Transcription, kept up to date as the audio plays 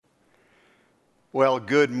Well,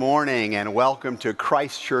 good morning and welcome to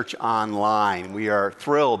Christ Church Online. We are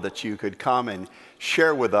thrilled that you could come and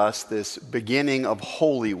share with us this beginning of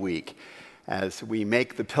Holy Week as we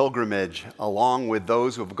make the pilgrimage along with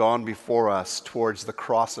those who have gone before us towards the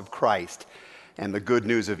cross of Christ and the good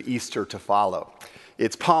news of Easter to follow.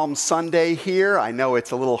 It's Palm Sunday here. I know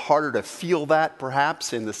it's a little harder to feel that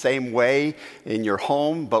perhaps in the same way in your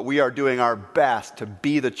home, but we are doing our best to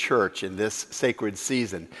be the church in this sacred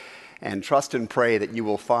season. And trust and pray that you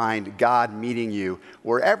will find God meeting you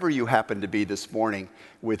wherever you happen to be this morning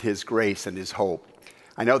with His grace and His hope.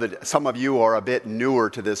 I know that some of you are a bit newer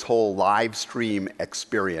to this whole live stream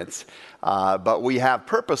experience, but we have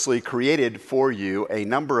purposely created for you a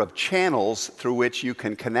number of channels through which you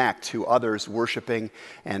can connect to others worshiping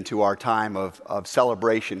and to our time of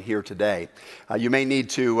celebration here today. You may need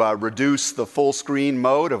to reduce the full screen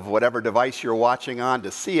mode of whatever device you're watching on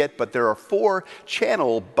to see it, but there are 4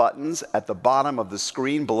 channel buttons at the bottom of the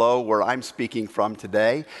screen below where I'm speaking from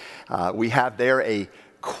today. We have there a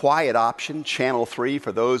quiet option, channel 3,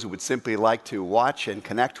 for those who would simply like to watch and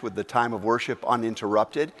connect with the time of worship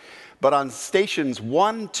uninterrupted. But on stations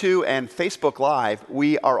 1, 2, and Facebook Live,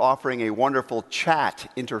 we are offering a wonderful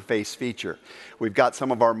chat interface feature. We've got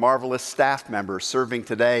some of our marvelous staff members serving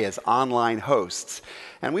today as online hosts,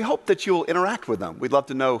 and we hope that you'll interact with them. We'd love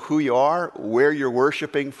to know who you are, where you're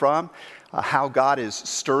worshiping from, how God is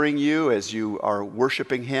stirring you as you are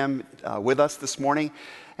worshiping Him with us this morning.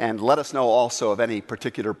 And let us know also of any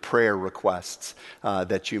particular prayer requests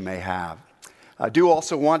that you may have. I do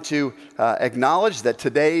also want to acknowledge that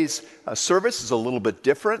today's service is a little bit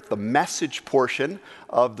different. The message portion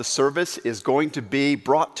of the service is going to be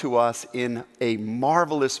brought to us in a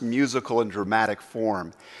marvelous musical and dramatic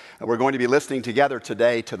form. We're going to be listening together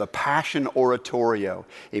today to the Passion Oratorio,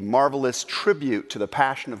 a marvelous tribute to the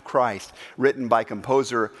Passion of Christ, written by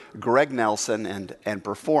composer Greg Nelson and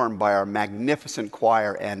performed by our magnificent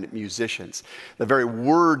choir and musicians. The very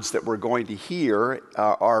words that we're going to hear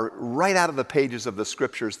are right out of the pages of the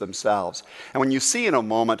Scriptures themselves. And when you see in a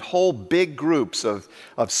moment whole big groups of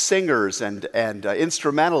singers and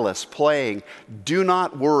instrumentalists playing, do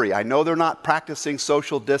not worry. I know they're not practicing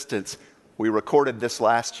social distance. We recorded this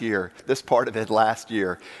part of it last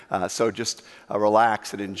year. So just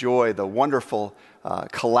relax and enjoy the wonderful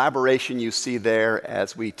collaboration you see there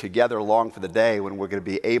as we together long for the day when we're going to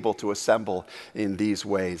be able to assemble in these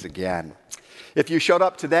ways again. If you showed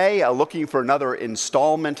up today looking for another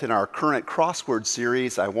installment in our current crossword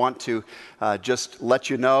series, I want to just let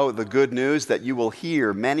you know the good news that you will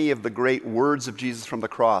hear many of the great words of Jesus from the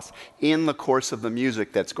cross in the course of the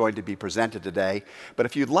music that's going to be presented today. But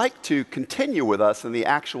if you'd like to continue with us in the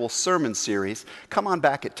actual sermon series, come on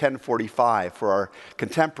back at 10:45 for our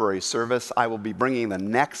contemporary service. I will be bringing the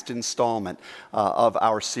next installment of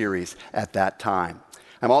our series at that time.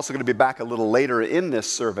 I'm also going to be back a little later in this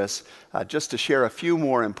service just to share a few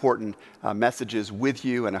more important messages with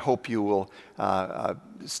you, and I hope you will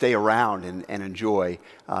stay around and enjoy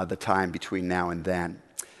the time between now and then.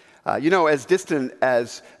 As distant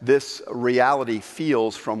as this reality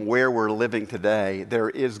feels from where we're living today,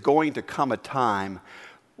 there is going to come a time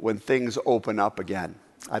when things open up again.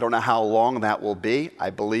 I don't know how long that will be.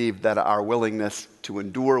 I believe that our willingness to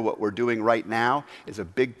endure what we're doing right now is a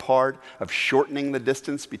big part of shortening the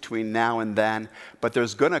distance between now and then. But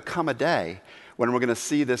there's going to come a day when we're going to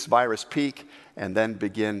see this virus peak and then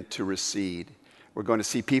begin to recede. We're going to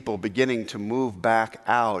see people beginning to move back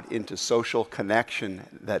out into social connection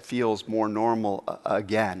that feels more normal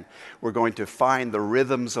again. We're going to find the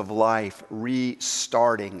rhythms of life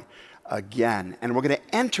restarting again. And we're going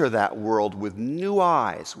to enter that world with new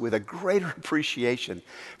eyes, with a greater appreciation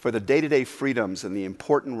for the day-to-day freedoms and the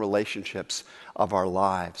important relationships of our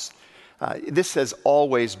lives. This has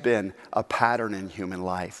always been a pattern in human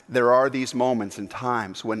life. There are these moments and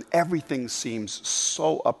times when everything seems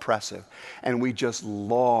so oppressive and we just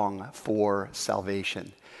long for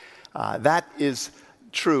salvation. That is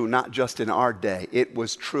true not just in our day. It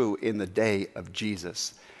was true in the day of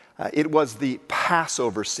Jesus. It was the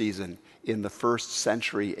Passover season in the 1st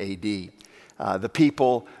century A.D. The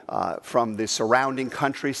people from the surrounding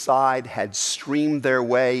countryside had streamed their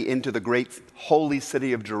way into the great holy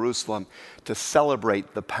city of Jerusalem to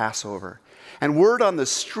celebrate the Passover. And word on the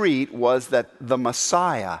street was that the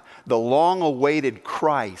Messiah, the long-awaited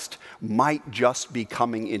Christ, might just be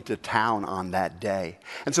coming into town on that day.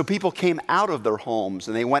 And so people came out of their homes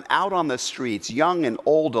and they went out on the streets, young and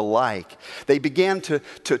old alike. They began to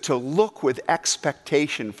look with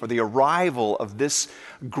expectation for the arrival of this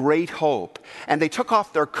great hope. And they took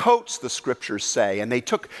off their coats, the scriptures say, and they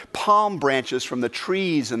took palm branches from the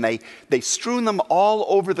trees and they strewn them all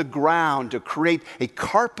over the ground to create a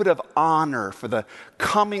carpet of honor for the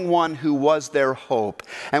coming one who was their hope.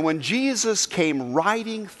 And when Jesus came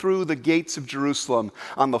riding through the gates of Jerusalem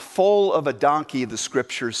on the foal of a donkey, the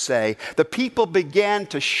scriptures say, the people began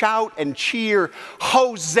to shout and cheer,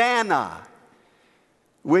 "Hosanna!"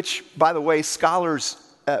 which, by the way, scholars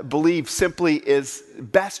believe simply is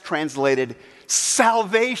best translated,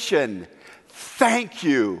 salvation, thank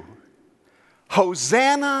you.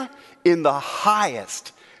 Hosanna in the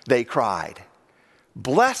highest, they cried.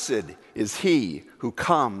 Blessed is he who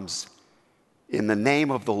comes in the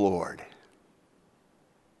name of the Lord.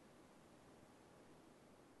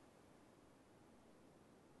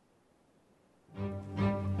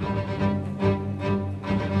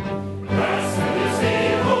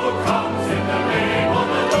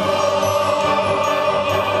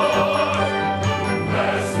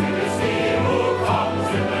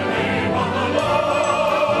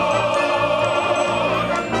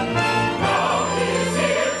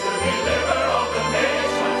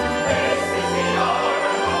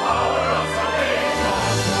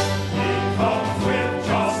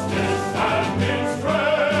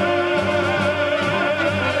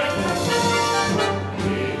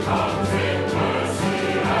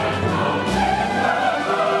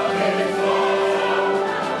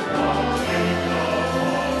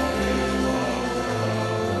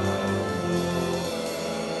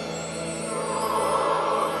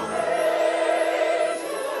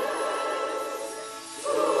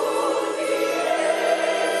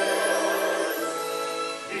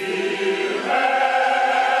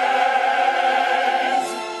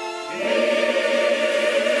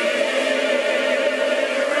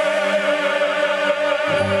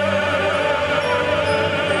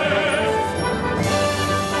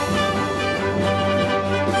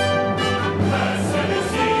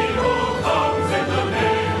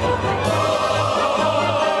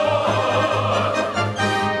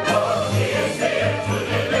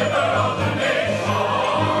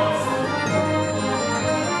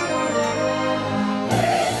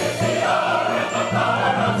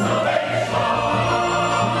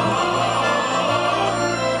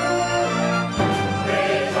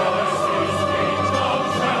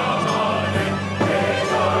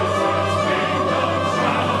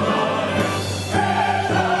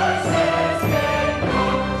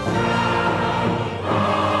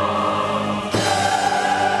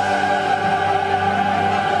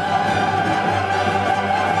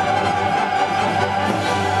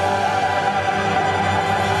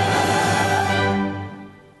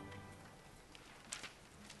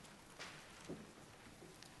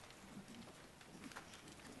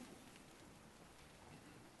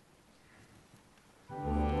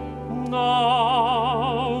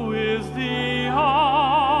 Now is the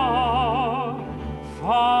hour,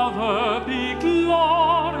 Father, be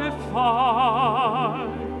glorified.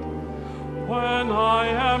 When I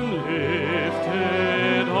am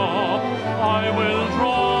lifted up, I will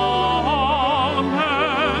draw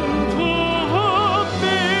men to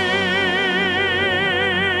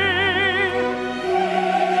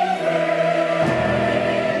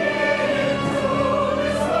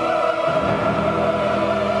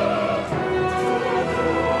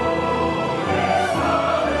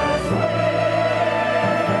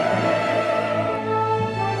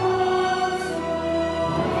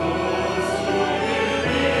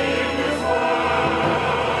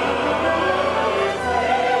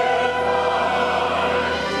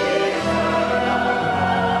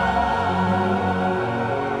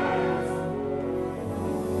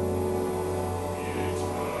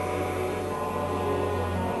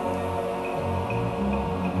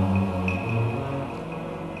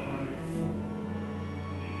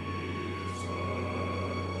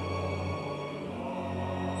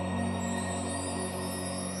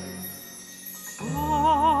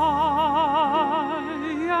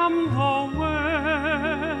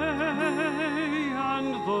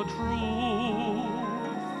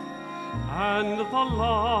and the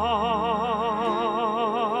light.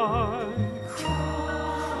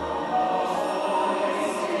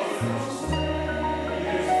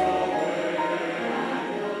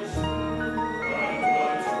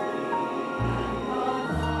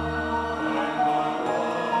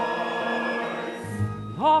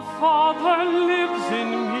 The Father lives in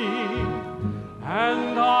me,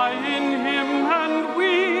 and I in him, and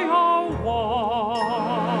we are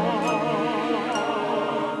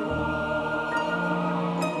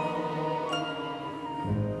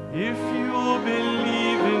If you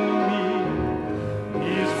believe in me,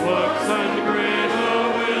 these works and greater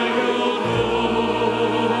will you do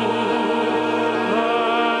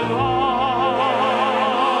than I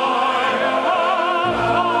have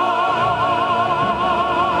done.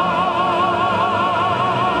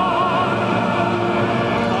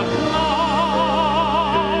 But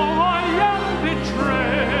now I am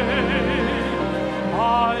betrayed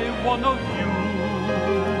by one of you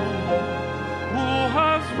who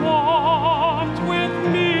has walked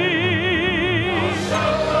with me.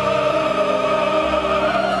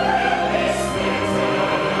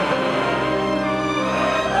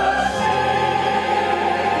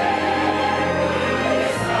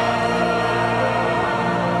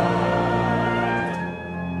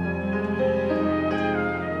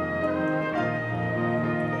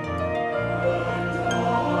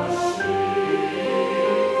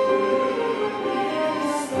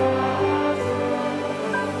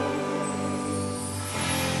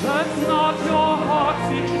 Let not your hearts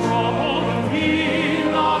be troubled, be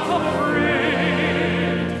not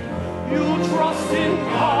afraid. You trust in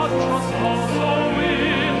God, trust also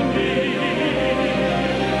in me.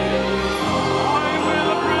 I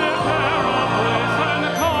will prepare a place and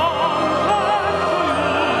come back to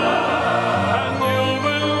you, and you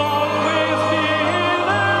will always be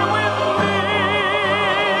there with me.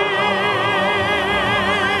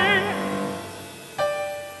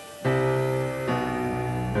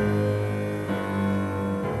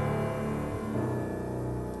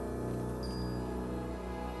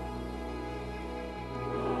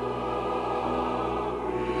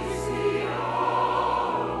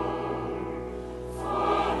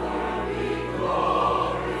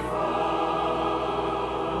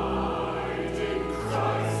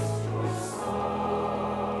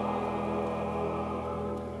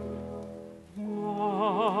 My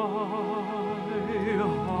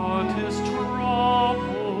heart is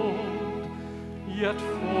troubled, yet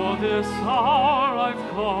for this hour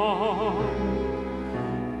I've come.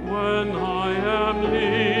 When I am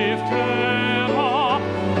lifted up,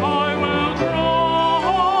 I will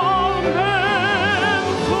draw men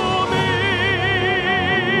to me.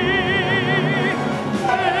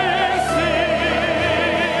 This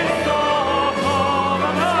is the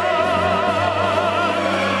covenant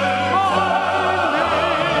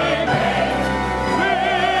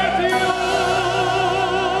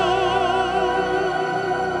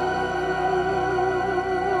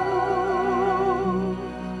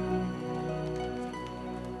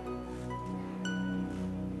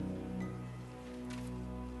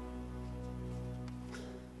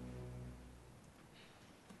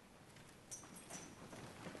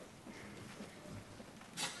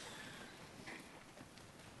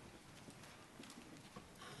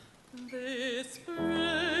This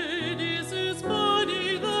bread is his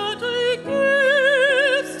body that he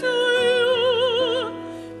gives to you,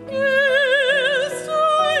 gives to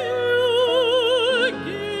you,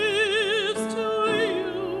 gives to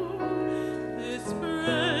you. This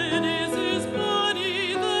bread is his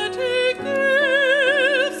body that he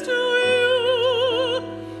gives to you.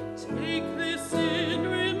 Take this in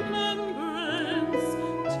remembrance,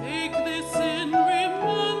 take this in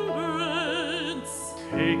remembrance.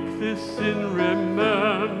 Take this in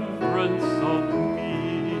remembrance of me.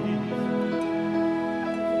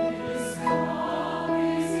 His cup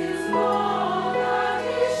is his blood that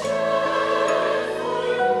he shed for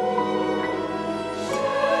you,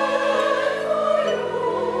 shed for you,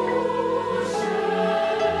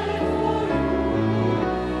 shed for you.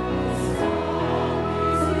 His cup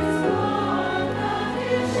is his blood that he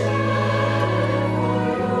shed for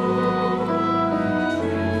you.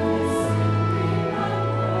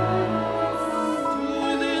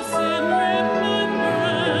 Do this in remembrance.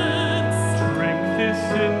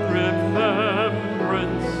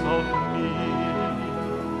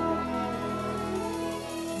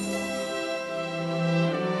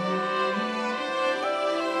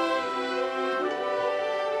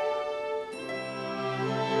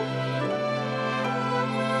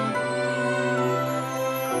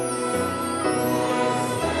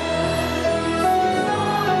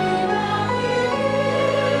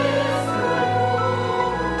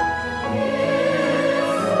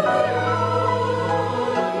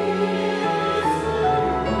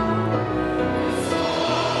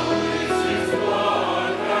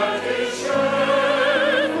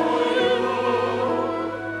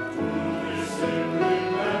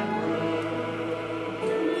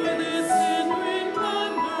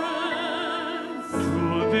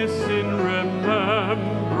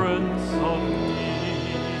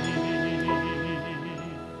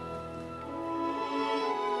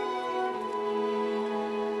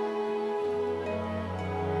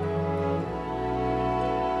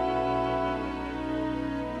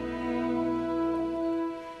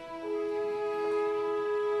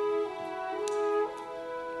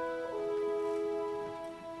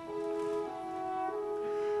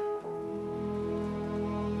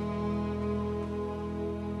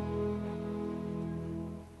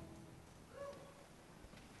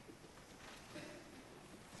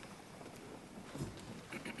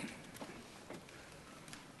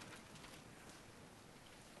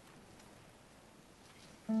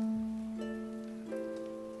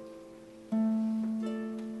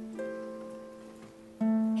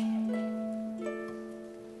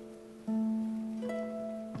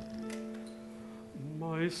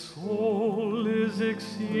 My soul is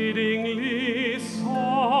exceedingly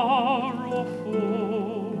sorrowful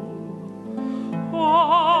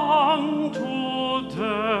unto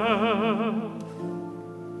death.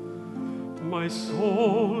 My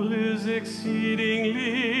soul is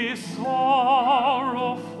exceedingly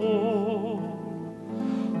sorrowful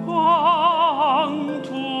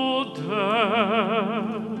unto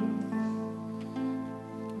death.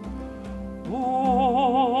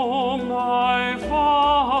 Oh, my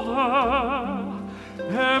Father,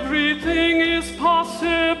 everything is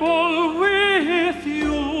possible with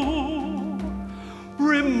you.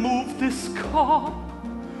 Remove this cup,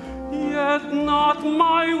 yet not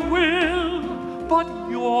my will, but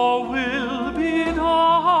your will be done.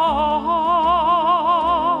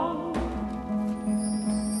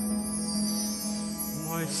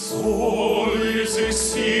 My soul is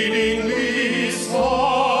exceedingly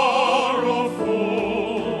sorrowful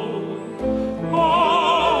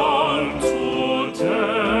unto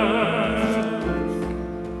death.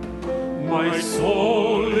 My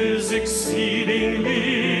soul is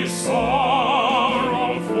exceedingly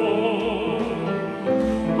sorrowful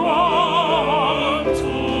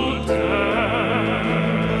unto death.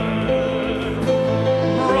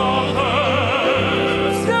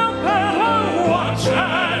 Brothers, you better watch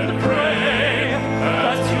and pray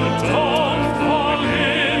that you don't fall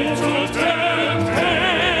into temptation.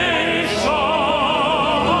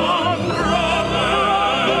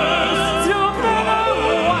 Brothers, you better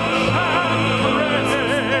watch and pray,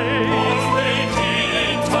 'cause they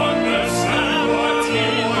didn't understand what he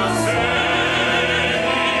was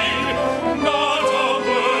saying. Not a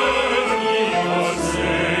word he was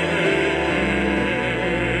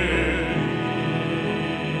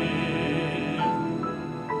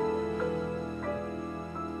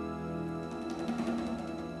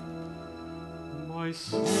My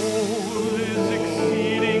soul is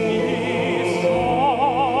exceedingly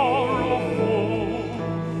sorrowful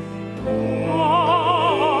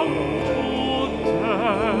unto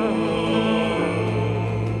death.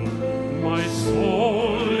 My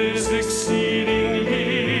soul is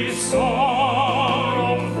exceedingly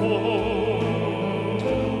sorrowful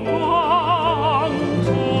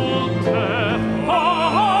unto death,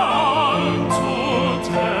 unto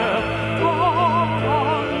death,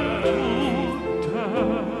 unto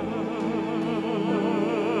death.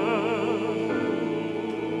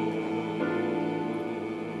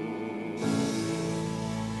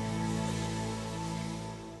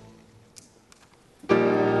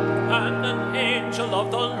 And an angel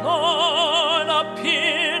of the Lord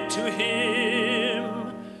appeared to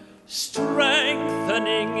him,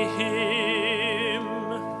 strengthening him.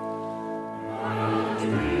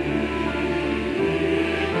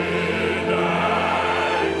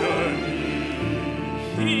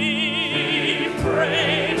 He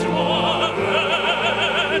prayed more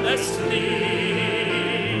earnestly.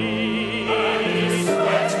 His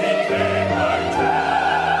sweat became like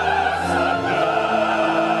drops of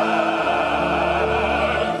blood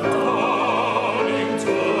falling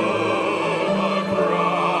to the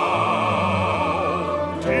ground.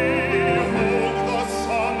 Behold, the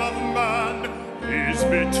Son of Man is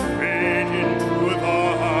betrayed into the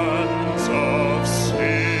hands of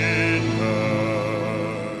sinners.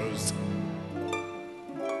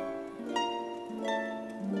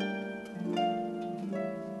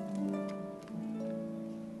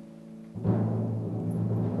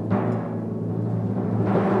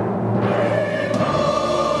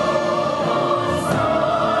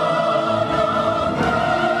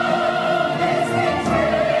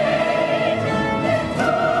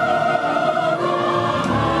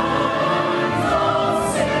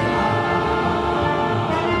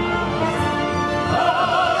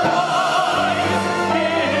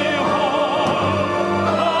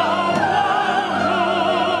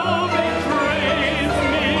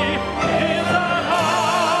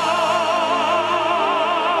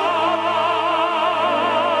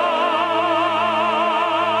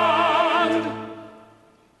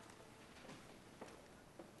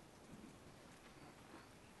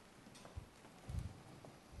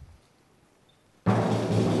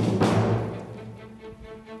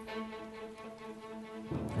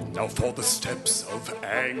 Now for the steps of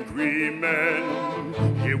angry men,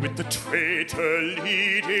 here with the traitor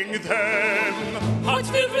leading them. Hearts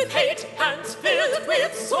filled with hate, hands filled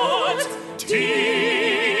with swords.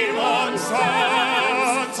 Demons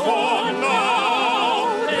dance, for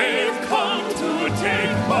now they've come to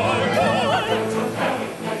take my Lord.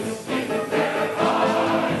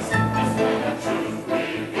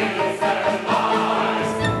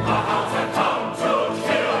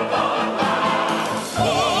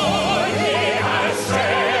 For he has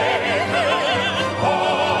said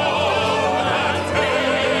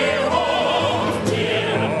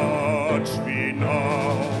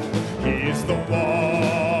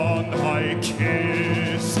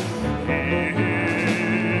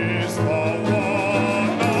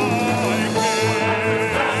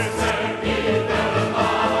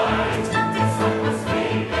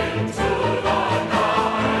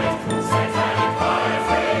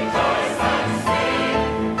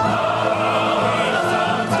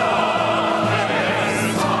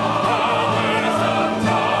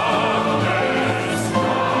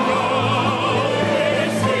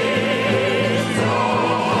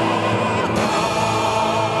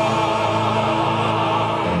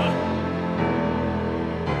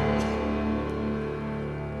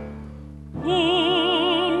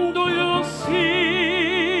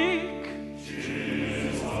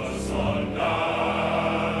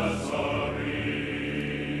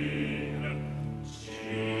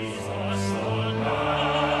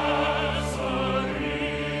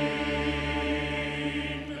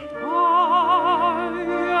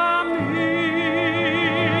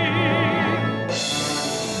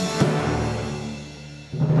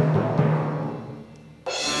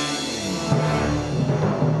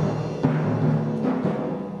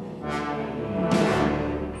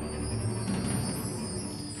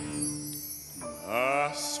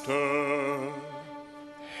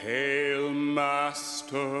Hail,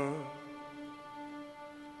 Master.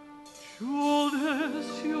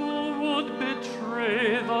 Judas, you would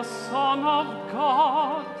betray the Son of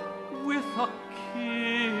God with a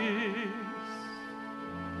kiss.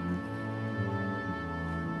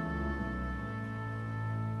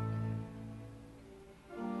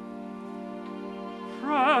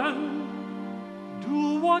 Friend,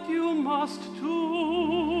 do what you must do.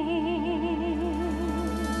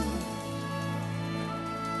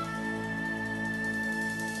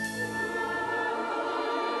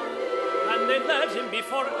 And they led him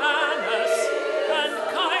before Annas and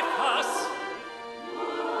Caiaphas.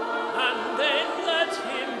 And they led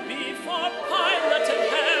him before Pilate and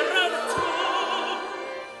Herod too.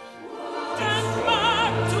 And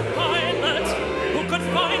back to Pilate, who could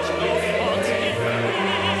find no fault in him.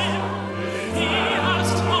 He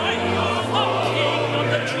asked, "Are you the king of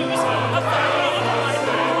the Jews?" A thorn I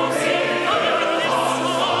crucified this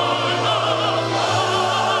Son of God.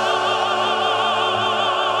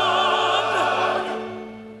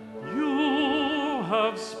 You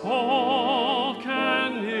have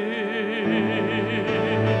spoken it.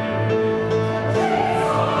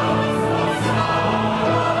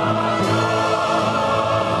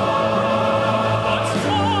 But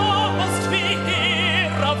what must we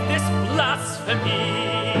hear of this blasphemy?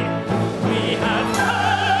 We have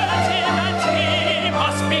heard him and he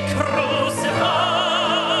must be crucified.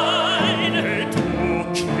 They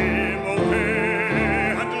took him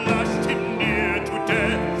away and lashed him near to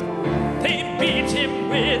death. They beat him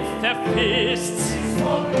with their fists.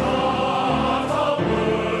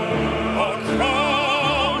 A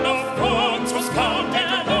crown of thorns was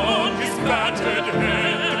pounded on his battered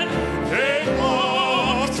head. They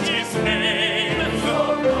mocked his name.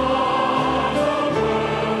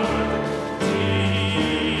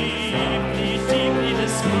 Deeply, deeply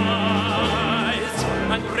despised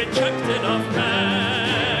and rejected of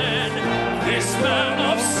men, this man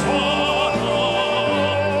of sorrow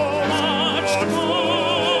marched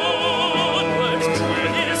onward to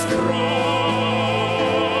his cross.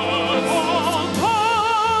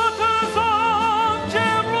 Daughters of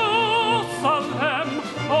Jerusalem,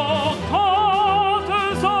 oh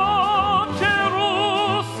daughters of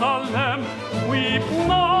Jerusalem, weep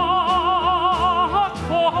not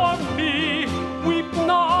for me, weep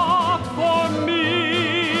not for me.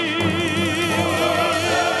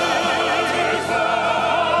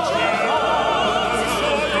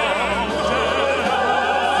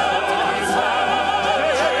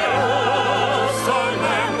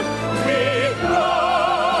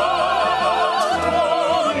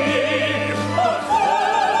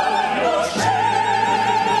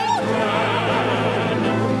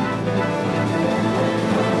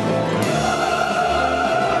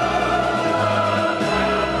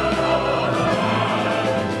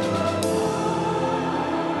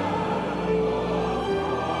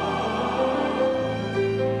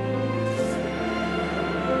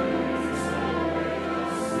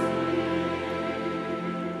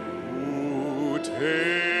 Who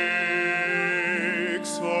takes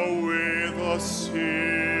away the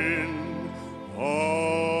sin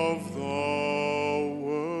of the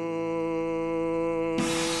world?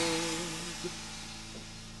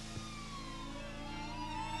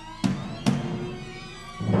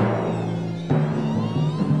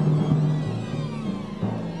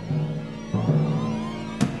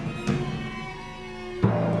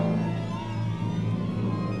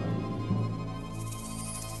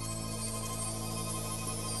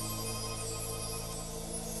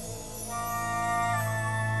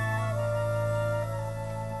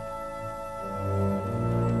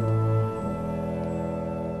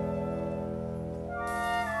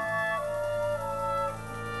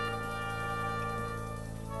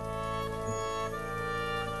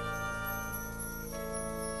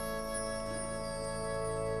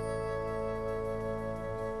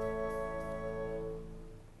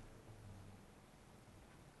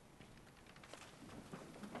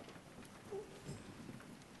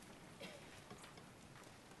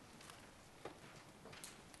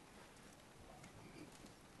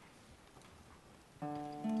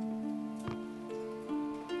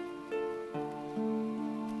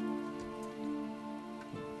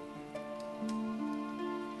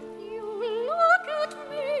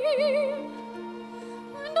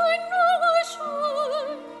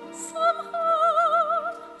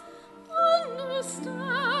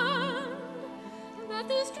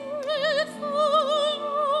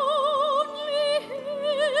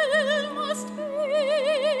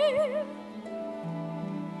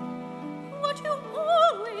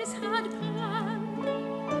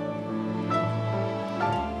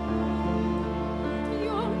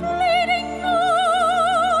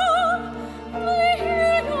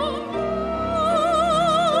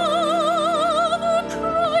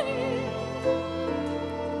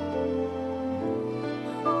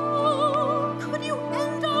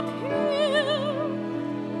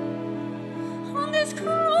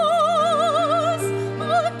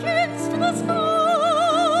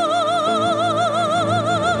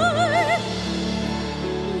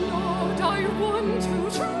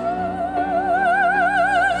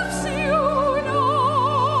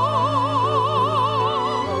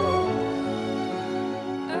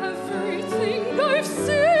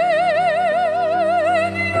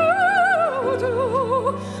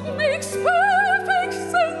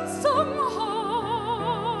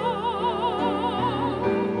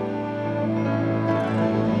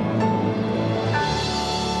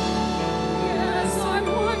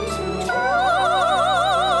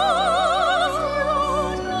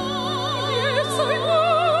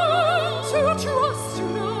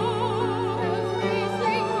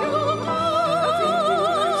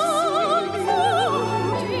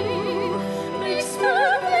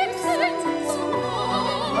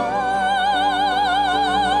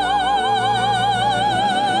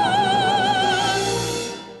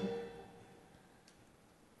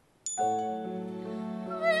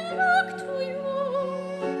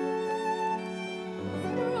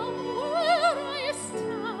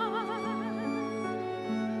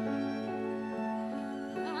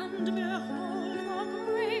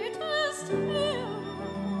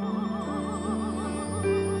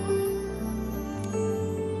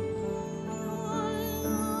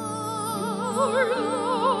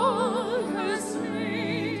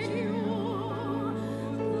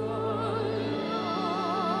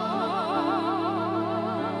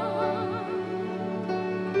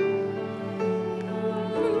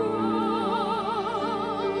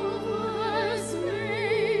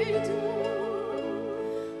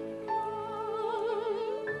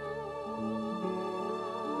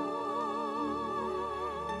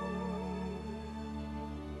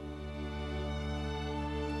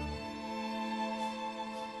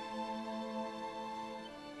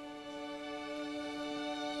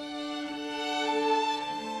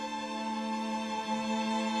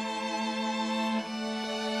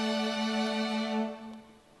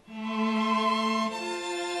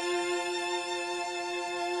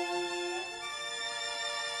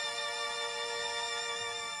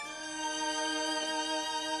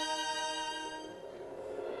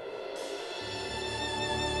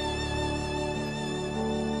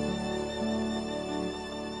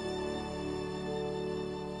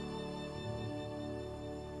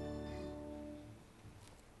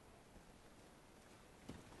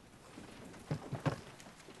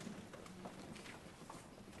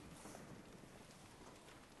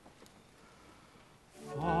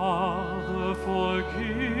 Father,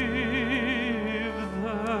 forgive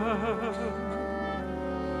them,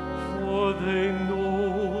 for they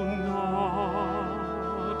know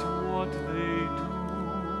not what they do.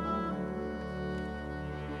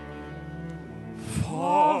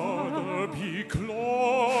 Father, be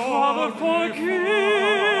glorified. Father, forgive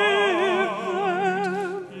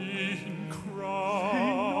them. In not Christ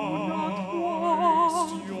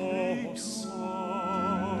what your they Son.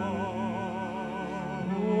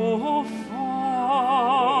 Oh, Father,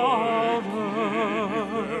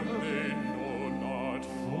 They know not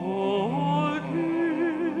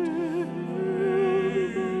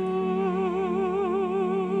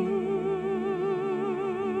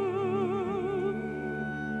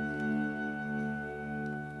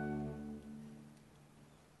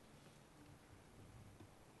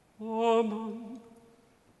Woman,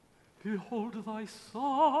 behold thy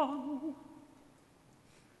son,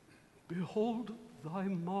 behold thy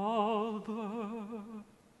mother.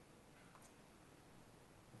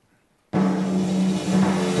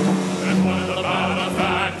 And when the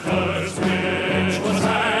benefactor's speech was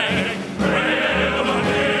sang,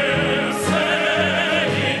 Revenue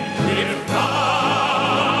saying, If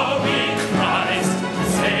thou be Christ,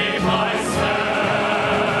 save thyself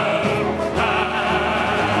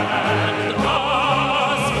and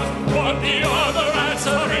us. But the other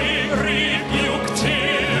answering rebuked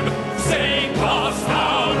him, saying, Dost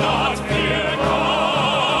thou not fear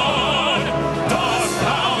God? Dost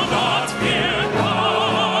thou not fear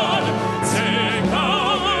God? Take thou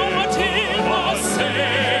what he was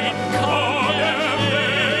saying, condemnation,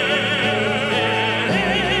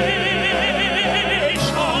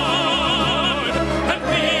 and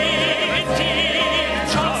we redeemed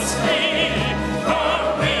justly, for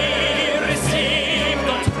we received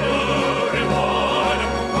the true reward.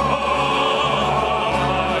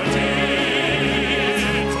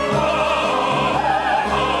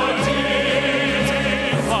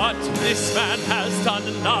 But this man has done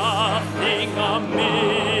nothing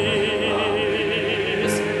amiss.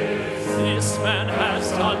 This man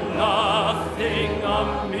has done nothing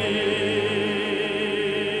amiss.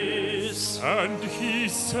 And he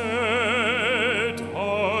said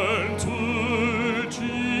unto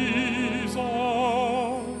Jesus,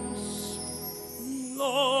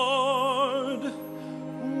 Lord,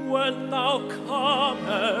 when thou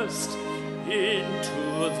comest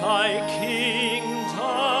into thy kingdom,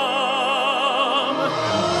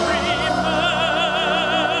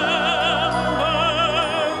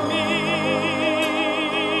 remember me.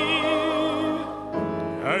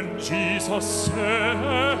 And Jesus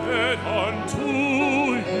said unto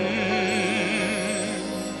him,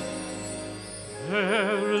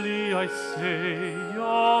 Verily I say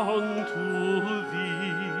unto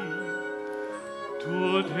thee,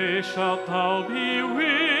 today shalt thou be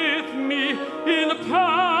with me in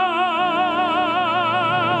paradise.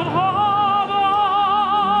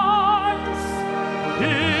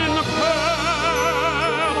 In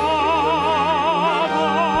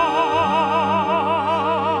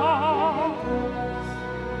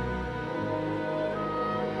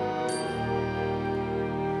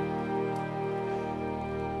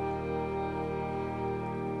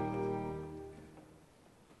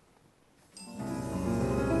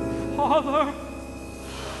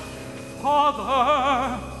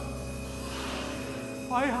Father,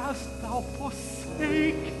 why hast thou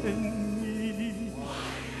forsaken me?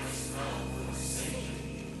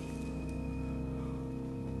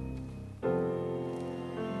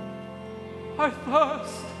 I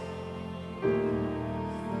thirst.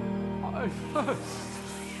 I thirst.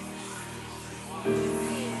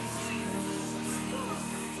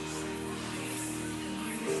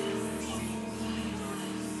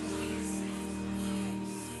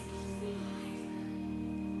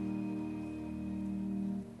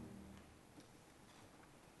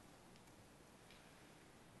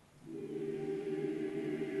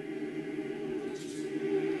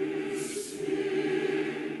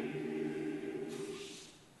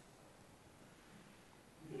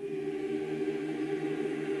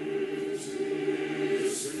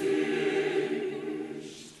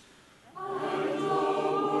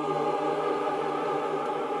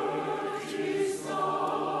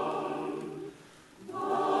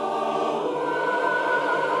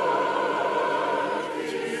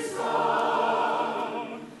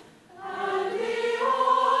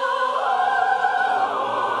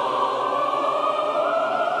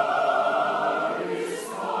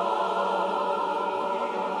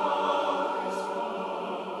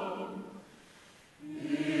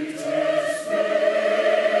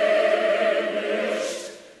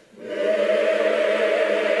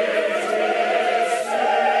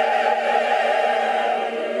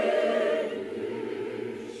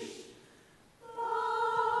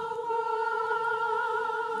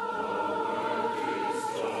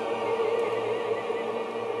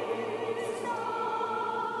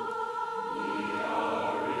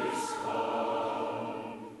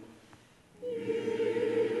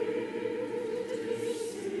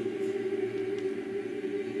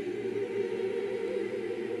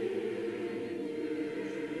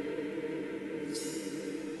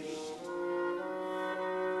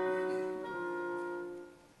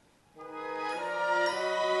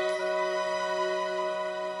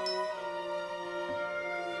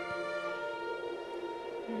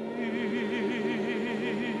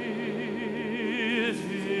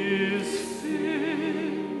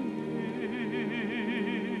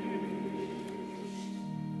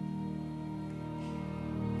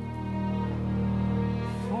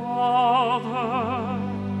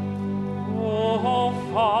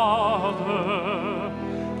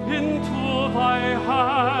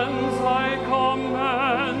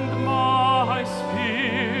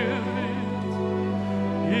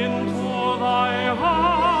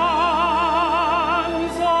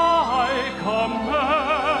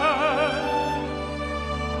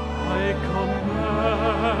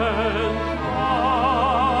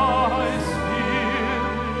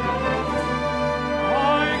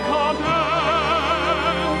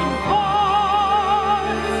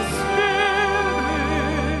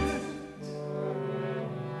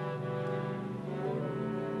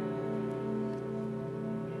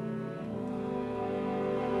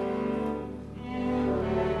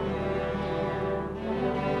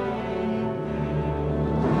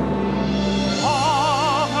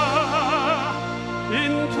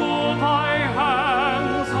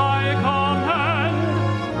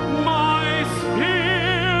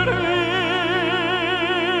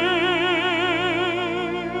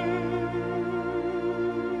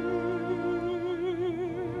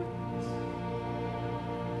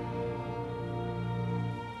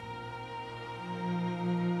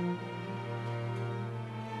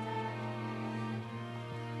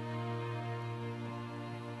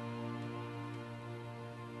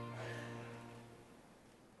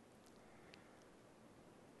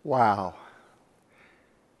 Wow.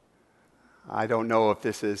 I don't know if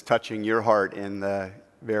this is touching your heart in the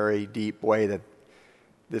very deep way that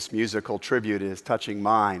this musical tribute is touching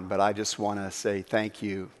mine, but I just want to say thank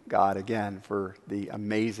you, God, again, for the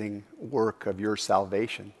amazing work of your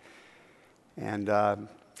salvation. And I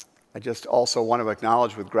just also want to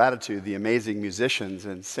acknowledge with gratitude the amazing musicians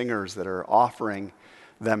and singers that are offering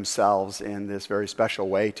themselves in this very special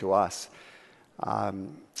way to us.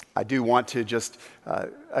 I do want to just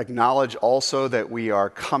acknowledge also that we are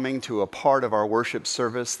coming to a part of our worship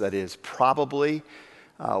service that is probably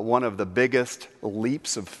one of the biggest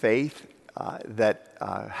leaps of faith that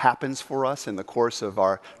happens for us in the course of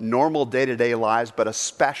our normal day-to-day lives, but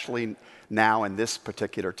especially now in this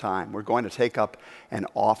particular time. We're going to take up an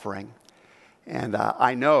offering. And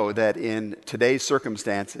I know that in today's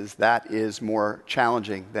circumstances, that is more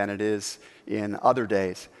challenging than it is in other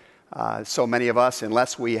days. So many of us,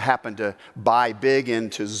 unless we happen to buy big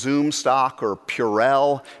into Zoom stock or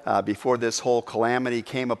Purell before this whole calamity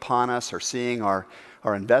came upon us, or seeing our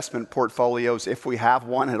investment portfolios, if we have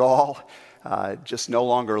one at all, just no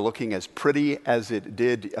longer looking as pretty as it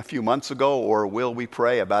did a few months ago, or will we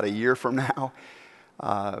pray about a year from now.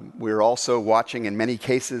 We're also watching, in many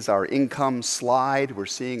cases, our income slide. We're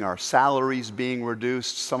seeing our salaries being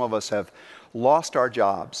reduced. Some of us have lost our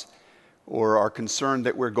jobs or are concerned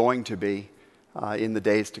that we're going to be in the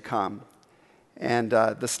days to come. And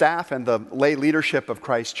the staff and the lay leadership of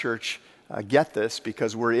Christ Church get this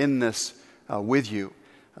because we're in this with you.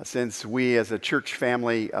 Since we as a church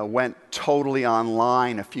family went totally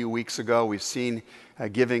online a few weeks ago, we've seen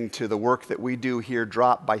giving to the work that we do here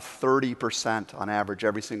drop by 30% on average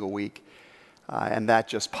every single week. And that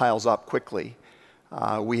just piles up quickly.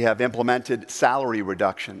 We have implemented salary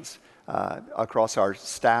reductions across our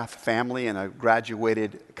staff family in a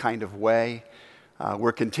graduated kind of way.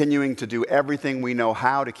 We're continuing to do everything we know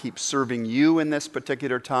how to keep serving you in this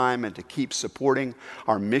particular time and to keep supporting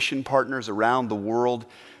our mission partners around the world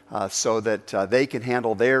so that they can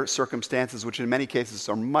handle their circumstances, which in many cases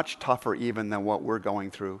are much tougher even than what we're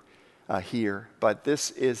going through here. But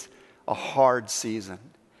this is a hard season.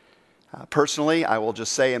 Personally, I will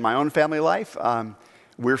just say in my own family life,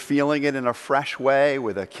 we're feeling it in a fresh way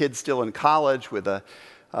with a kid still in college, with a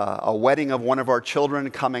wedding of one of our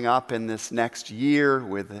children coming up in this next year,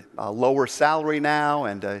 with a lower salary now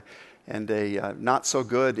and a not so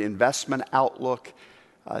good investment outlook.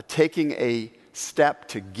 Taking a step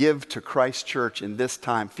to give to Christ Church in this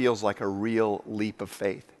time feels like a real leap of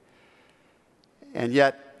faith. And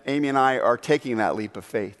yet, Amy and I are taking that leap of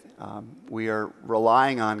faith. We are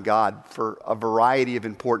relying on God for a variety of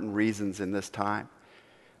important reasons in this time.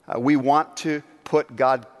 We want to put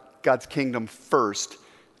God's kingdom first,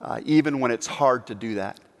 even when it's hard to do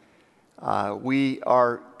that. We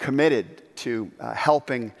are committed to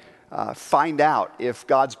helping find out if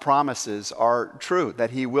God's promises are true, that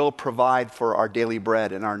He will provide for our daily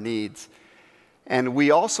bread and our needs. And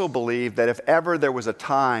we also believe that if ever there was a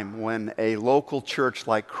time when a local church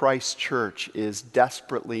like Christ Church is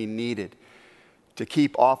desperately needed to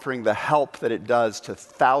keep offering the help that it does to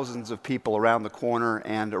thousands of people around the corner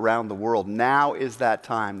and around the world, now is that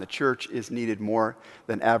time. The church is needed more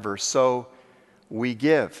than ever. So we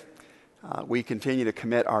give. We continue to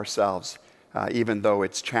commit ourselves, even though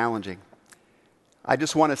it's challenging. I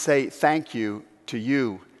just want to say thank you to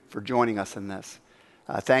you for joining us in this.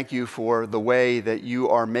 Thank you for the way that you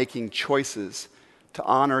are making choices to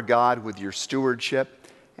honor God with your stewardship.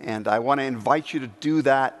 And I want to invite you to do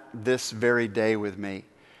that this very day with me.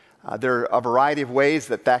 There are a variety of ways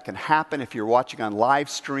that can happen. If you're watching on live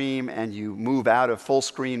stream and you move out of full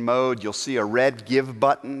screen mode, you'll see a red give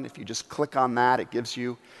button. If you just click on that, it gives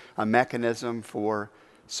you a mechanism for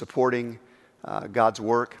supporting God's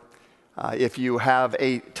work. If you have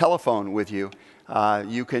a telephone with you,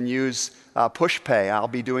 you can use PushPay. I'll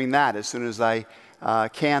be doing that as soon as I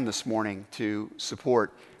can this morning to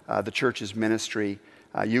support the church's ministry.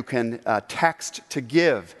 You can text to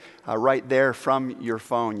give right there from your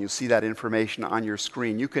phone. You see that information on your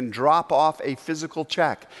screen. You can drop off a physical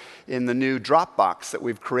check in the new drop box that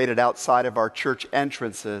we've created outside of our church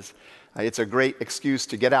entrances. It's a great excuse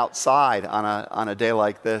to get outside on a day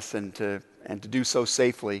like this and to do so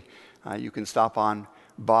safely. You can stop on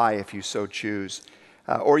by if you so choose.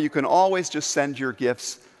 Or you can always just send your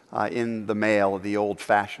gifts in the mail the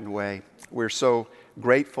old-fashioned way. We're so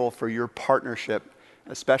grateful for your partnership,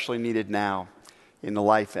 especially needed now in the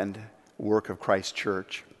life and work of Christ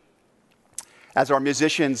Church. As our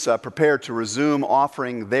musicians prepare to resume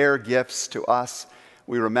offering their gifts to us,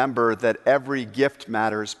 we remember that every gift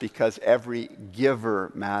matters because every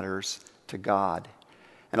giver matters to God.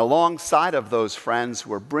 And alongside of those friends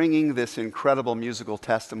who are bringing this incredible musical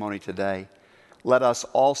testimony today, let us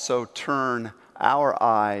also turn our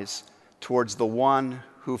eyes towards the one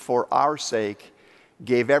who, for our sake,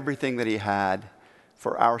 gave everything that he had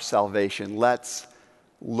for our salvation. Let's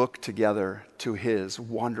look together to his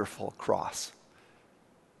wonderful cross.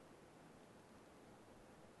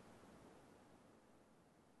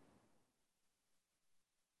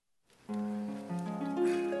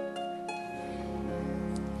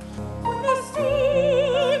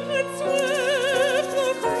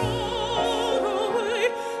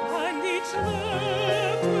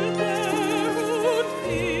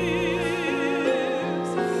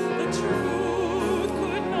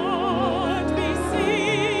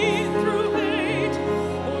 Through hate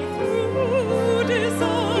or through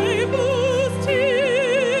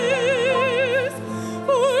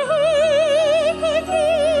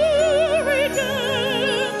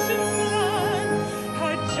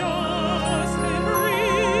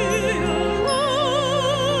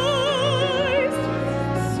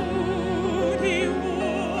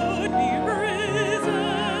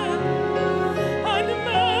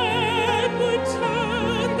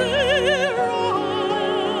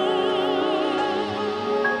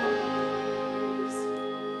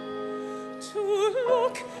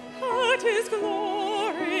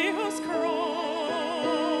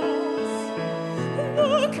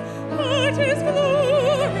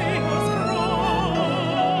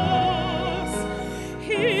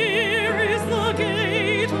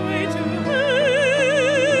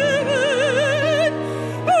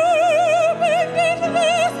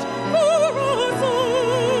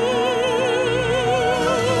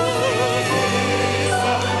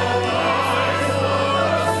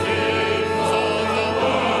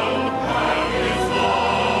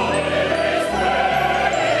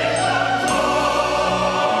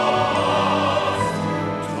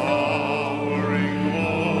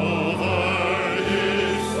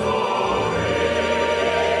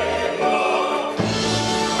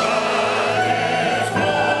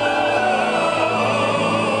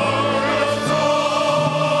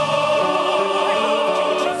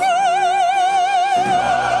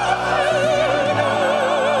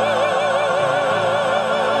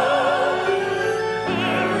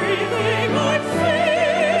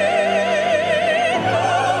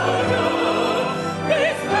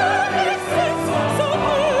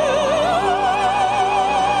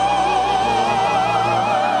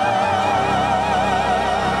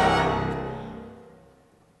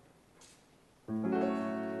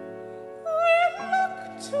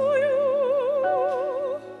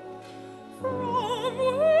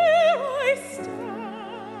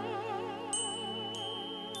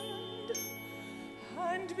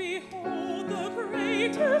behold the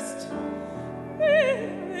greatest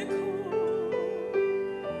miracle.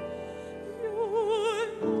 Your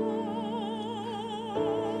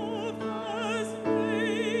love has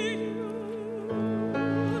made you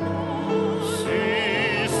known.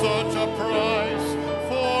 See such a price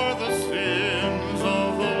for the sins of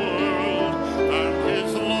the world, and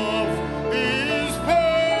his love is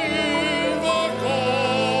paying the cost.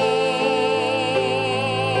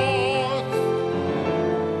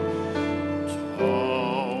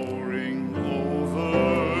 Towering over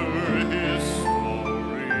his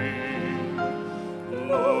story,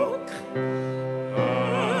 Look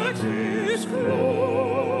at his glorious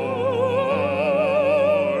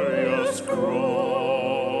cross.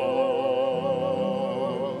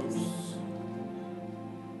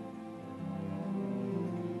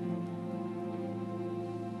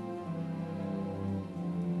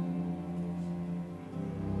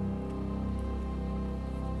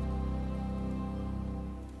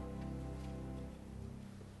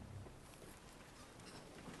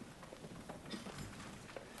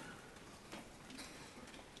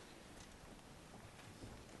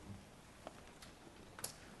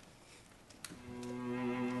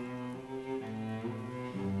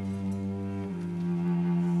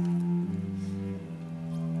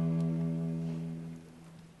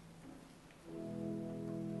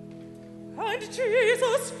 And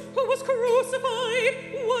Jesus, who was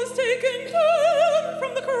crucified, was taken down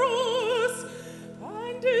from the cross,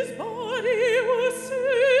 and his body was set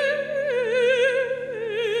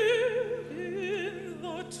in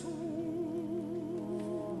the tomb.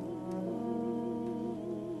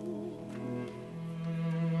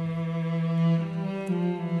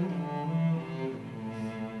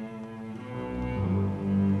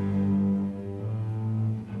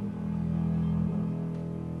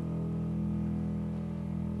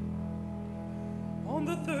 On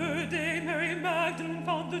the third day, Mary Magdalene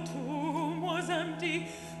found the tomb was empty,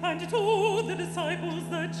 and told the disciples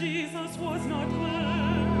that Jesus was not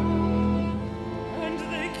there. And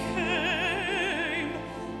they came,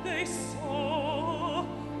 they saw,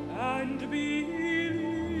 and believed.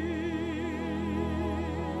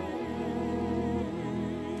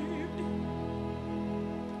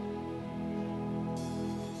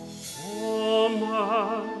 Oh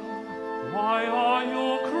man, why are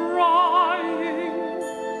you crying?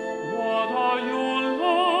 What are you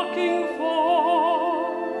looking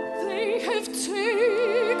for? They have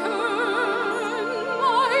taken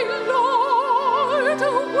my Lord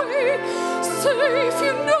away. Say if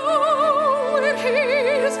you know where he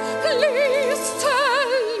is, please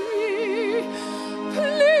tell me.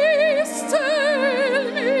 Please tell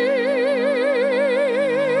me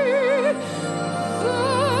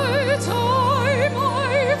that I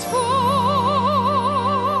might find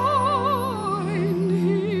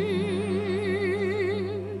him.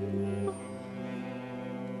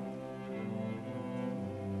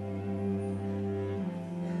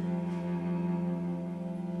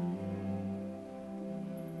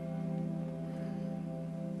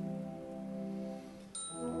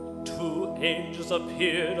 Two angels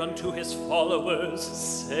appeared unto his followers,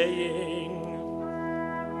 saying,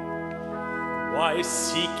 Why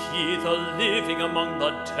seek ye the living among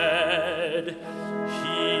the dead?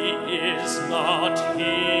 He is not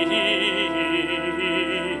here.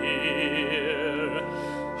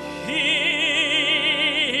 He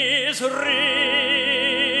is risen.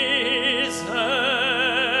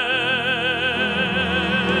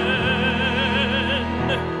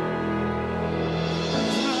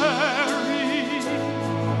 Mary,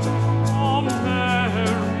 oh Mary,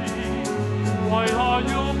 why are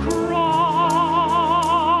you crying?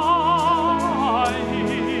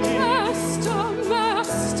 Master,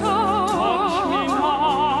 Master, Touch me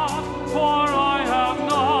not, for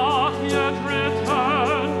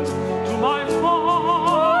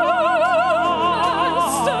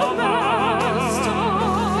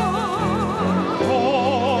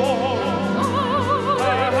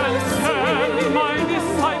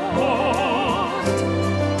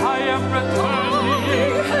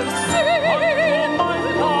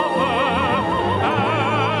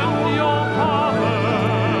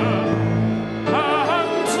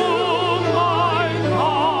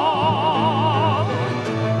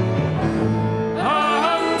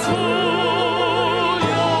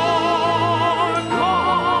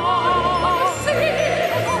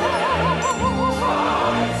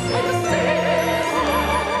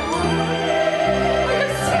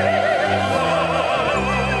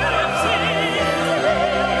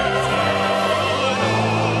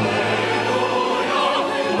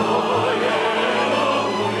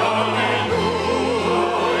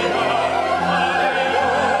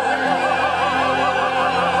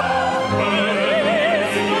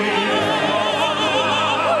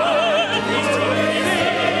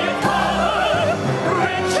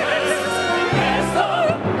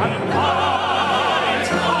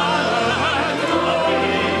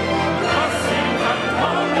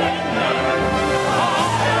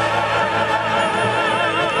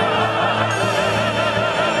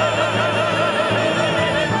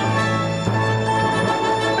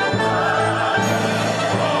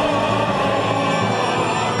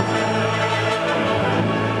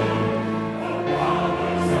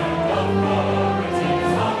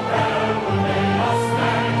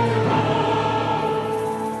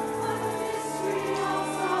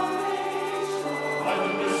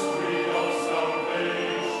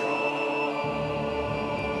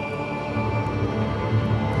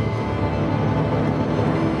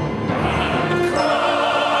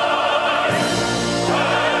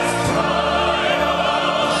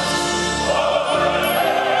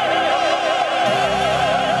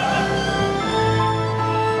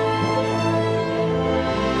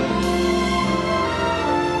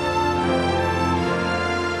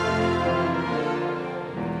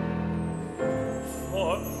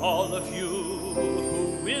all of you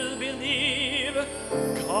who will believe,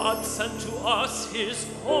 God sent to us his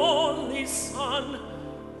only Son,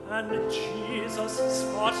 and Jesus,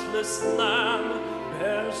 spotless Lamb,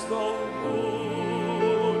 bears the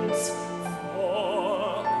wounds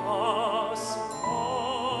for us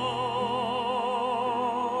all.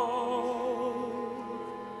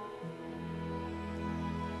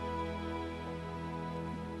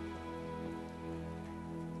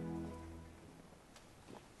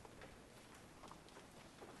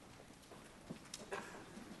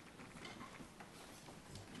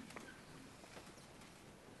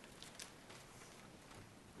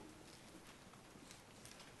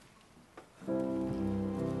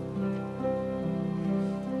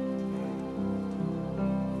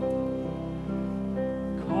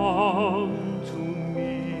 Come to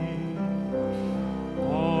me,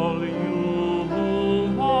 all you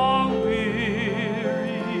who are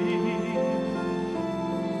weary.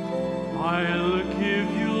 I'll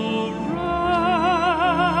give you rest.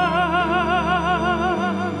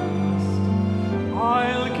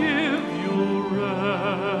 I'll give you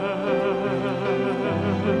rest.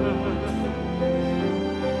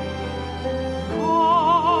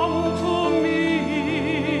 Come to me.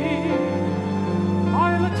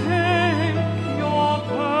 I'll take your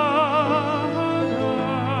burden.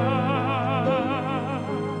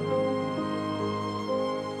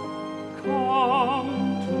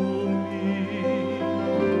 Come to me.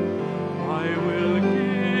 I will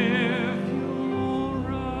give you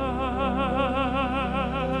rest.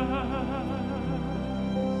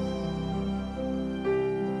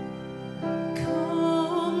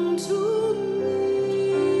 Come to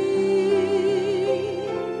me,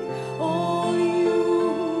 all you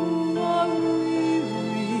who are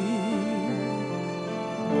weary.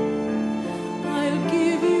 I'll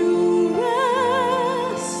give you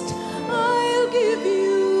rest. I'll give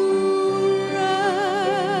you rest.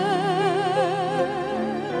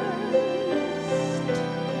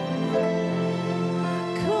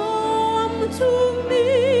 Come to me.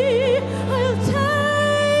 I'll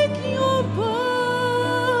take your burden.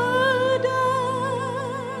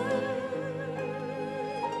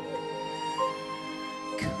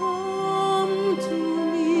 Come to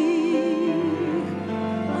me.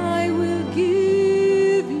 I will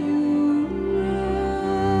give you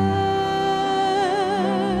rest.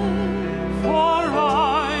 For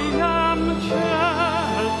I am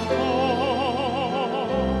gentle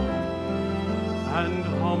and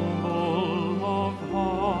humble of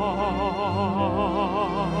heart.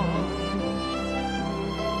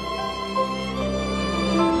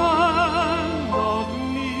 Learn of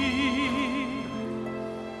me,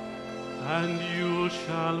 and you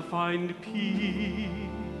shall find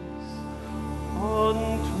peace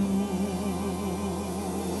unto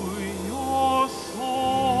your soul.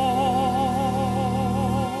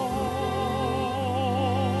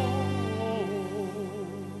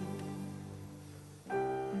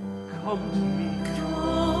 Come to me,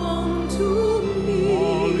 Come to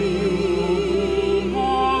all you who me.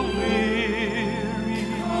 are weary.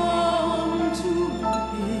 Come to me.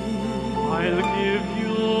 I'll give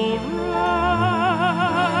you rest.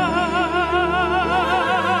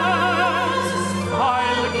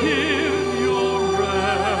 I'll give you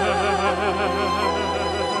rest.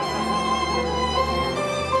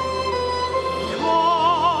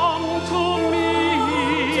 Come to me.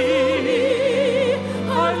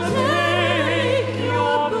 I'll take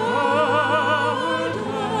your burden.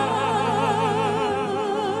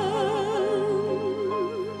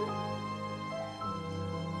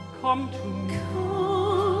 Come to me.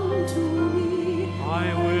 Come to me. I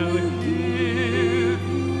will give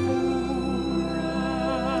you rest.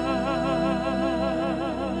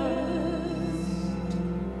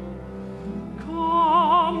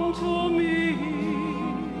 Come to me.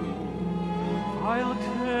 I'll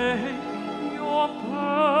take your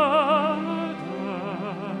burden.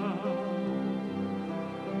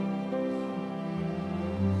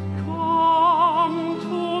 Come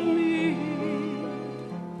to me.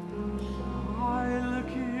 I'll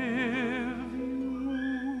give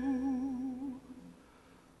you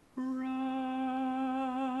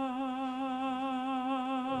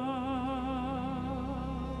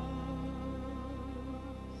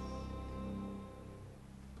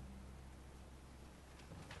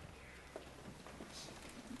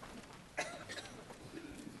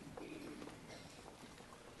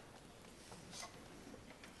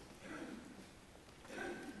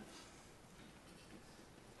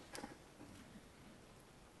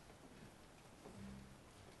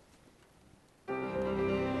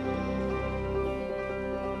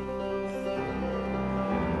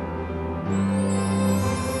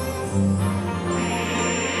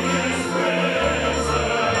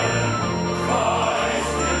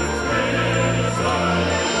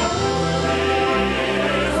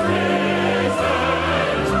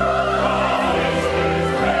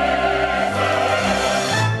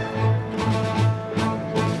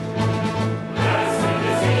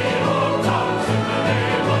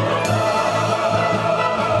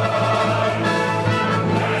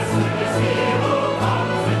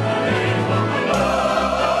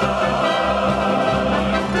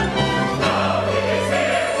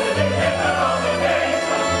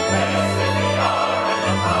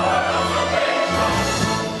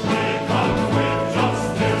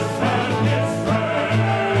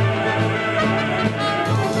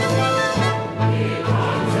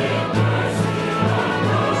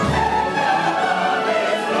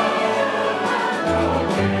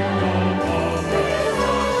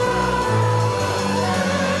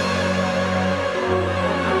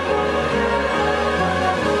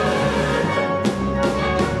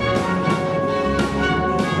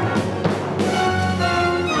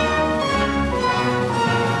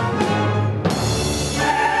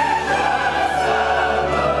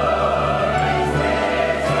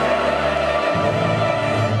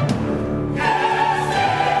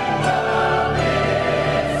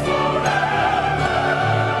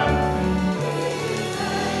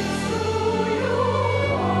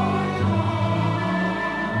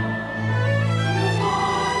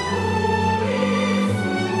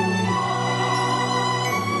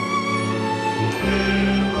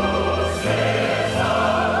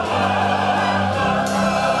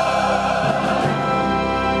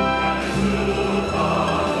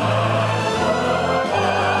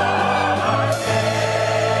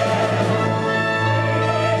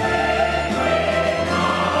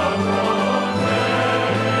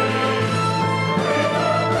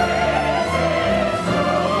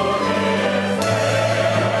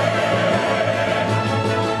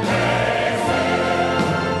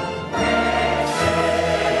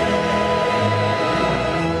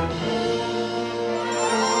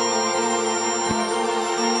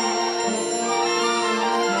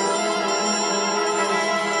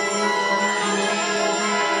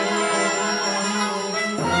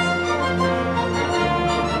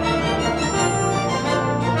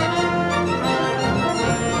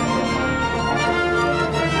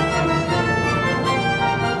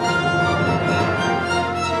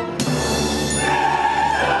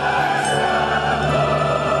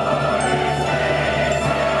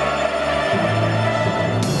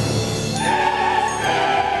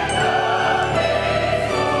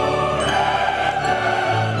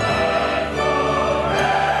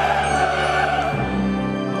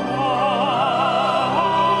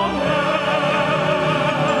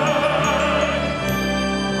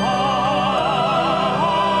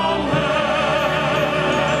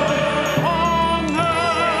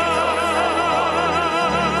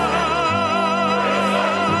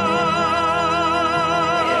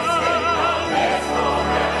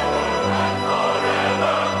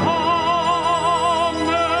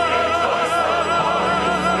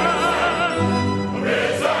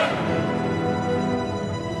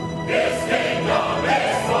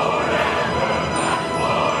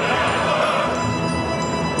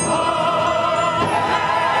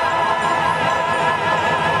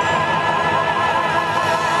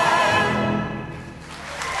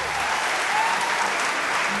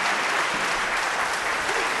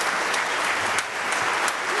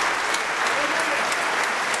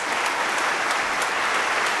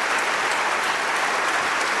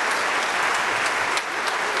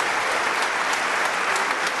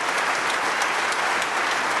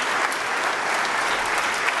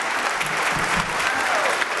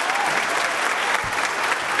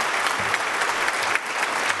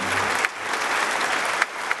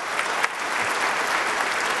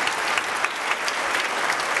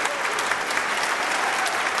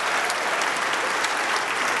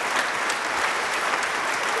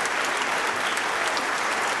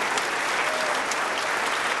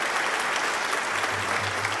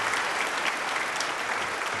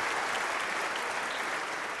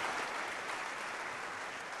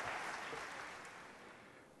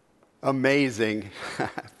amazing.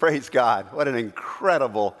 Praise God. What an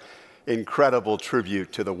incredible, incredible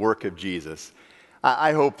tribute to the work of Jesus.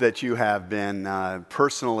 I hope that you have been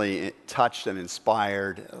personally touched and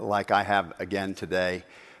inspired, like I have again today,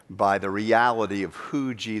 by the reality of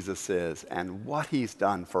who Jesus is and what he's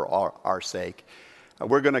done for our sake.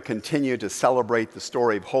 We're going to continue to celebrate the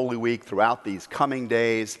story of Holy Week throughout these coming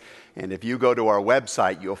days. And if you go to our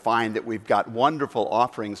website, you'll find that we've got wonderful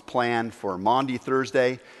offerings planned for Maundy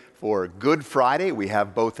Thursday. For Good Friday, we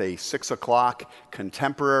have both a 6 o'clock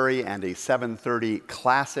contemporary and a 7:30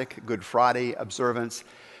 classic Good Friday observance.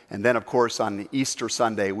 And then, of course, on Easter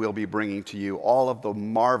Sunday, we'll be bringing to you all of the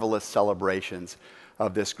marvelous celebrations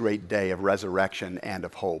of this great day of resurrection and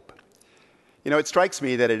of hope. You know, it strikes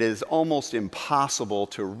me that it is almost impossible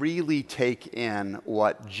to really take in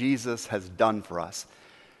what Jesus has done for us,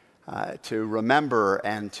 to remember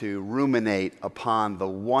and to ruminate upon the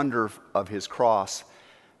wonder of his cross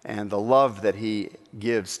and the love that he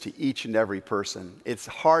gives to each and every person. It's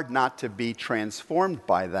hard not to be transformed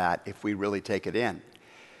by that if we really take it in.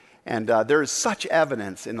 And there is such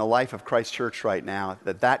evidence in the life of Christ Church right now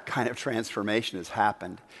that that kind of transformation has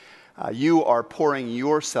happened. You are pouring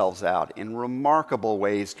yourselves out in remarkable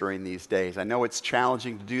ways during these days. I know it's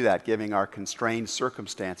challenging to do that given our constrained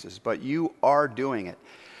circumstances, but you are doing it.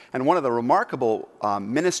 And one of the remarkable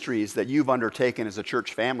ministries that you've undertaken as a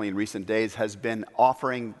church family in recent days has been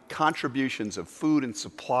offering contributions of food and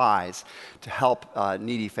supplies to help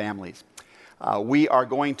needy families. We are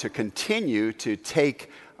going to continue to take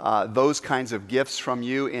those kinds of gifts from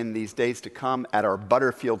you in these days to come at our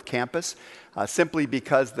Butterfield campus, simply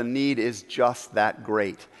because the need is just that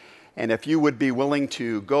great. And if you would be willing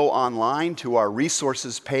to go online to our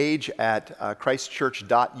resources page at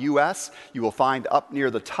christchurch.us, you will find up near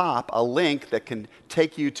the top a link that can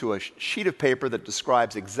take you to a sheet of paper that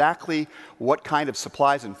describes exactly what kind of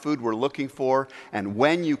supplies and food we're looking for and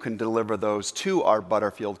when you can deliver those to our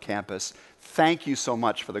Butterfield campus. Thank you so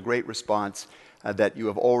much for the great response that you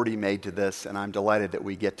have already made to this, and I'm delighted that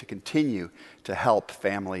we get to continue to help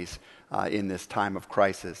families in this time of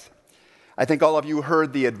crisis. I think all of you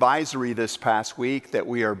heard the advisory this past week that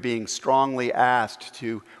we are being strongly asked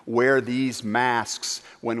to wear these masks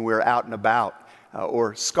when we're out and about,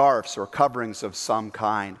 or scarves or coverings of some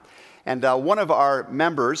kind. And one of our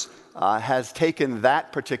members has taken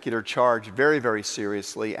that particular charge very, very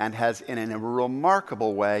seriously and has, in a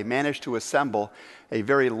remarkable way, managed to assemble a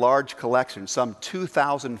very large collection, some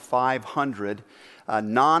 2,500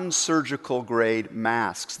 non-surgical grade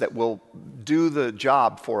masks that will do the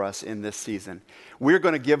job for us in this season. We're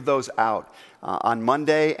going to give those out on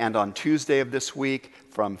Monday and on Tuesday of this week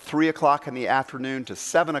from 3 o'clock in the afternoon to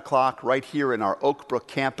 7 o'clock right here in our Oak Brook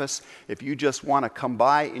campus. If you just want to come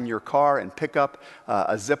by in your car and pick up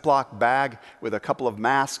a Ziploc bag with a couple of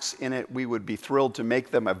masks in it, we would be thrilled to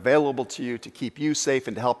make them available to you to keep you safe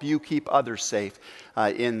and to help you keep others safe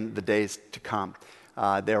in the days to come.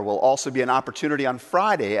 There will also be an opportunity on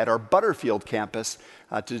Friday at our Butterfield campus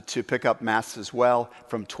to pick up masks as well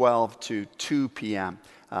from 12 to 2 p.m.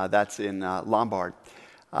 That's in Lombard.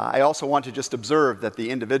 I also want to just observe that the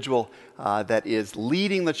individual that is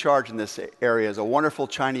leading the charge in this area is a wonderful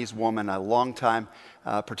Chinese woman, a longtime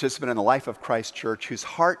participant in the life of Christ Church, whose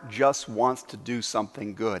heart just wants to do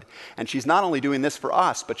something good. And she's not only doing this for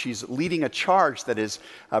us, but she's leading a charge that is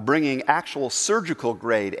bringing actual surgical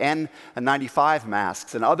grade N95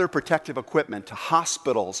 masks and other protective equipment to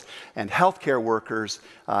hospitals and healthcare workers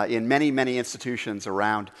in many, many institutions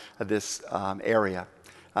around this area.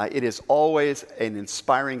 It is always an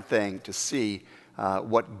inspiring thing to see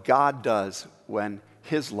what God does when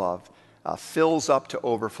his love fills up to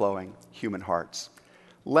overflowing human hearts.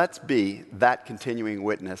 Let's be that continuing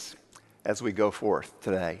witness as we go forth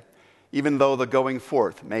today. Even though the going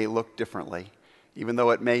forth may look differently, even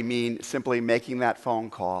though it may mean simply making that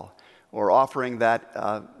phone call or offering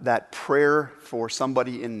that prayer for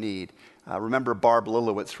somebody in need. Remember Barb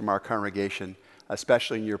Lilowitz from our congregation,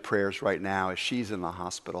 especially in your prayers right now as she's in the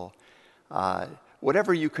hospital.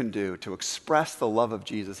 Whatever you can do to express the love of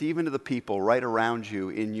Jesus, even to the people right around you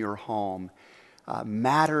in your home,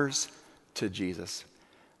 matters to Jesus.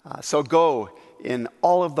 So go in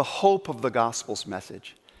all of the hope of the gospel's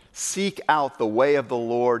message. Seek out the way of the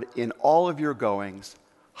Lord in all of your goings.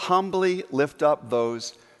 Humbly lift up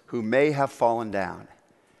those who may have fallen down.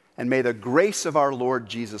 And may the grace of our Lord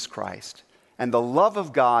Jesus Christ and the love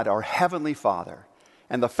of God, our Heavenly Father,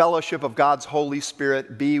 and the fellowship of God's Holy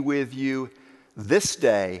Spirit be with you this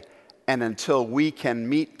day and until we can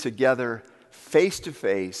meet together face to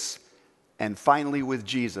face and finally with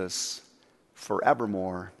Jesus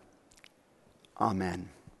forevermore. Amen.